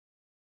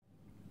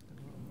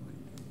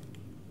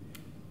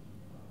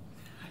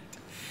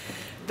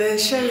The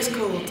show is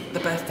called The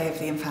Birthday of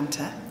the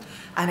Infanta,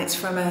 and it's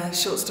from a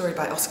short story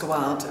by Oscar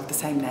Wilde of the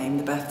same name,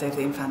 The Birthday of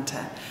the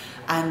Infanta.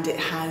 And it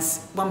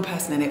has one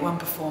person in it, one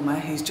performer,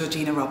 who's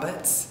Georgina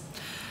Roberts.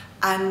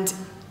 And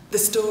the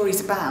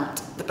story's about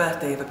the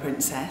birthday of a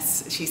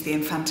princess. She's the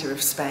Infanta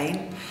of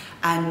Spain,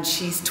 and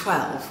she's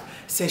 12.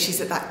 So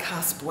she's at that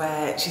cusp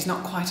where she's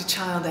not quite a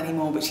child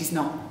anymore, but she's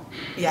not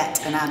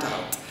yet an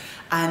adult.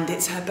 And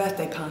it's her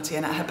birthday party,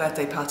 and at her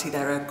birthday party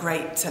there are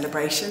great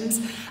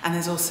celebrations, and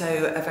there's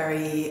also a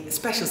very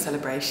special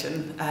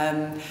celebration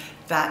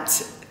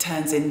that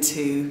turns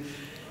into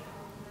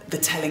the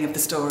telling of the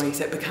story.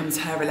 So it becomes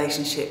her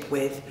relationship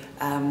with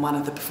one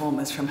of the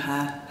performers from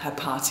her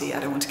party. I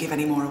don't want to give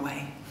any more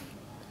away.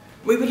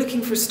 We were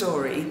looking for a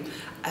story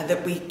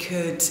that we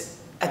could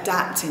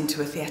adapt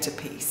into a theatre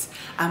piece,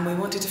 and we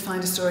wanted to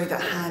find a story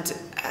that had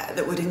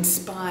that would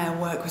inspire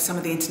work with some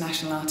of the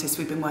international artists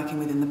we've been working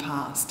with in the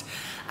past.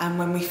 And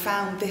when we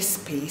found this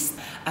piece,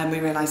 we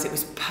realised it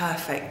was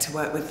perfect to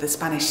work with the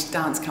Spanish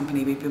dance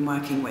company we've been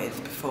working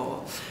with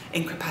before,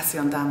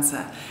 Inspirational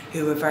Dancer,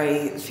 who are a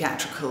very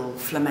theatrical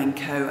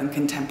flamenco and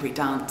contemporary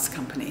dance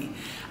company.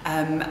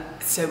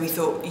 So we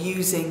thought,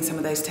 using some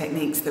of those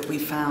techniques that we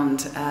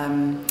found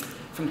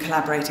from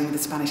collaborating with the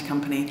Spanish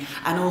company,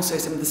 and also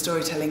some of the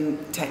storytelling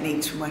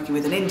techniques from working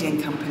with an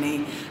Indian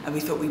company, and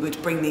we thought we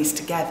would bring these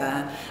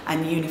together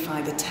and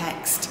unify the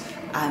text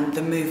and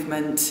the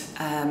movement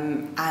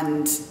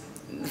and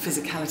the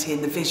physicality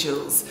and the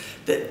visuals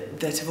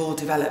that have all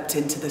developed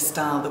into the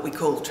style that we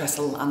call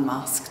Trestle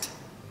Unmasked.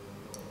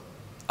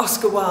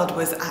 Oscar Wilde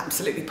was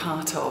absolutely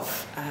part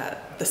of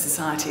the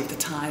society of the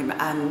time,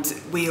 and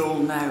we all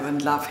know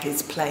and love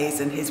his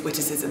plays and his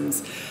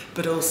witticisms,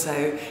 but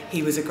also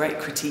he was a great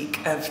critique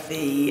of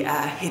the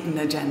hidden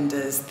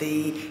agendas,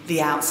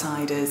 the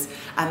outsiders,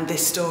 and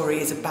this story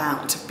is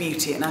about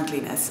beauty and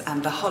ugliness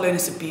and the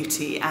hollowness of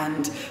beauty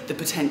and the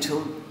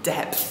potential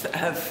depth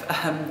of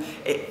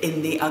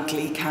in the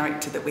ugly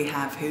character that we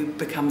have, who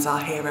becomes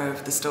our hero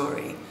of the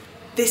story.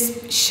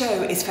 This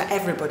show is for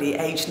everybody,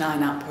 age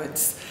 9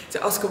 upwards. So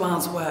Oscar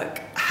Wilde's work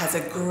has a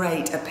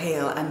great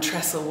appeal, and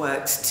Trestle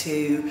works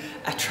to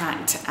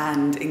attract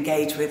and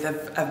engage with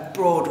a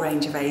broad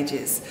range of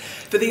ages.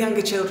 For the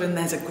younger children,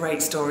 there's a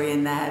great story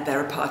in there. There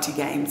are party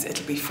games,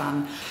 it'll be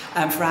fun.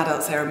 For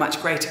adults, there are much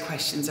greater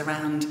questions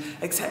around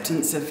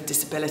acceptance of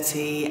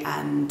disability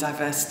and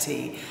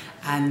diversity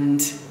and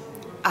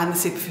the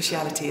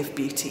superficiality of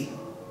beauty.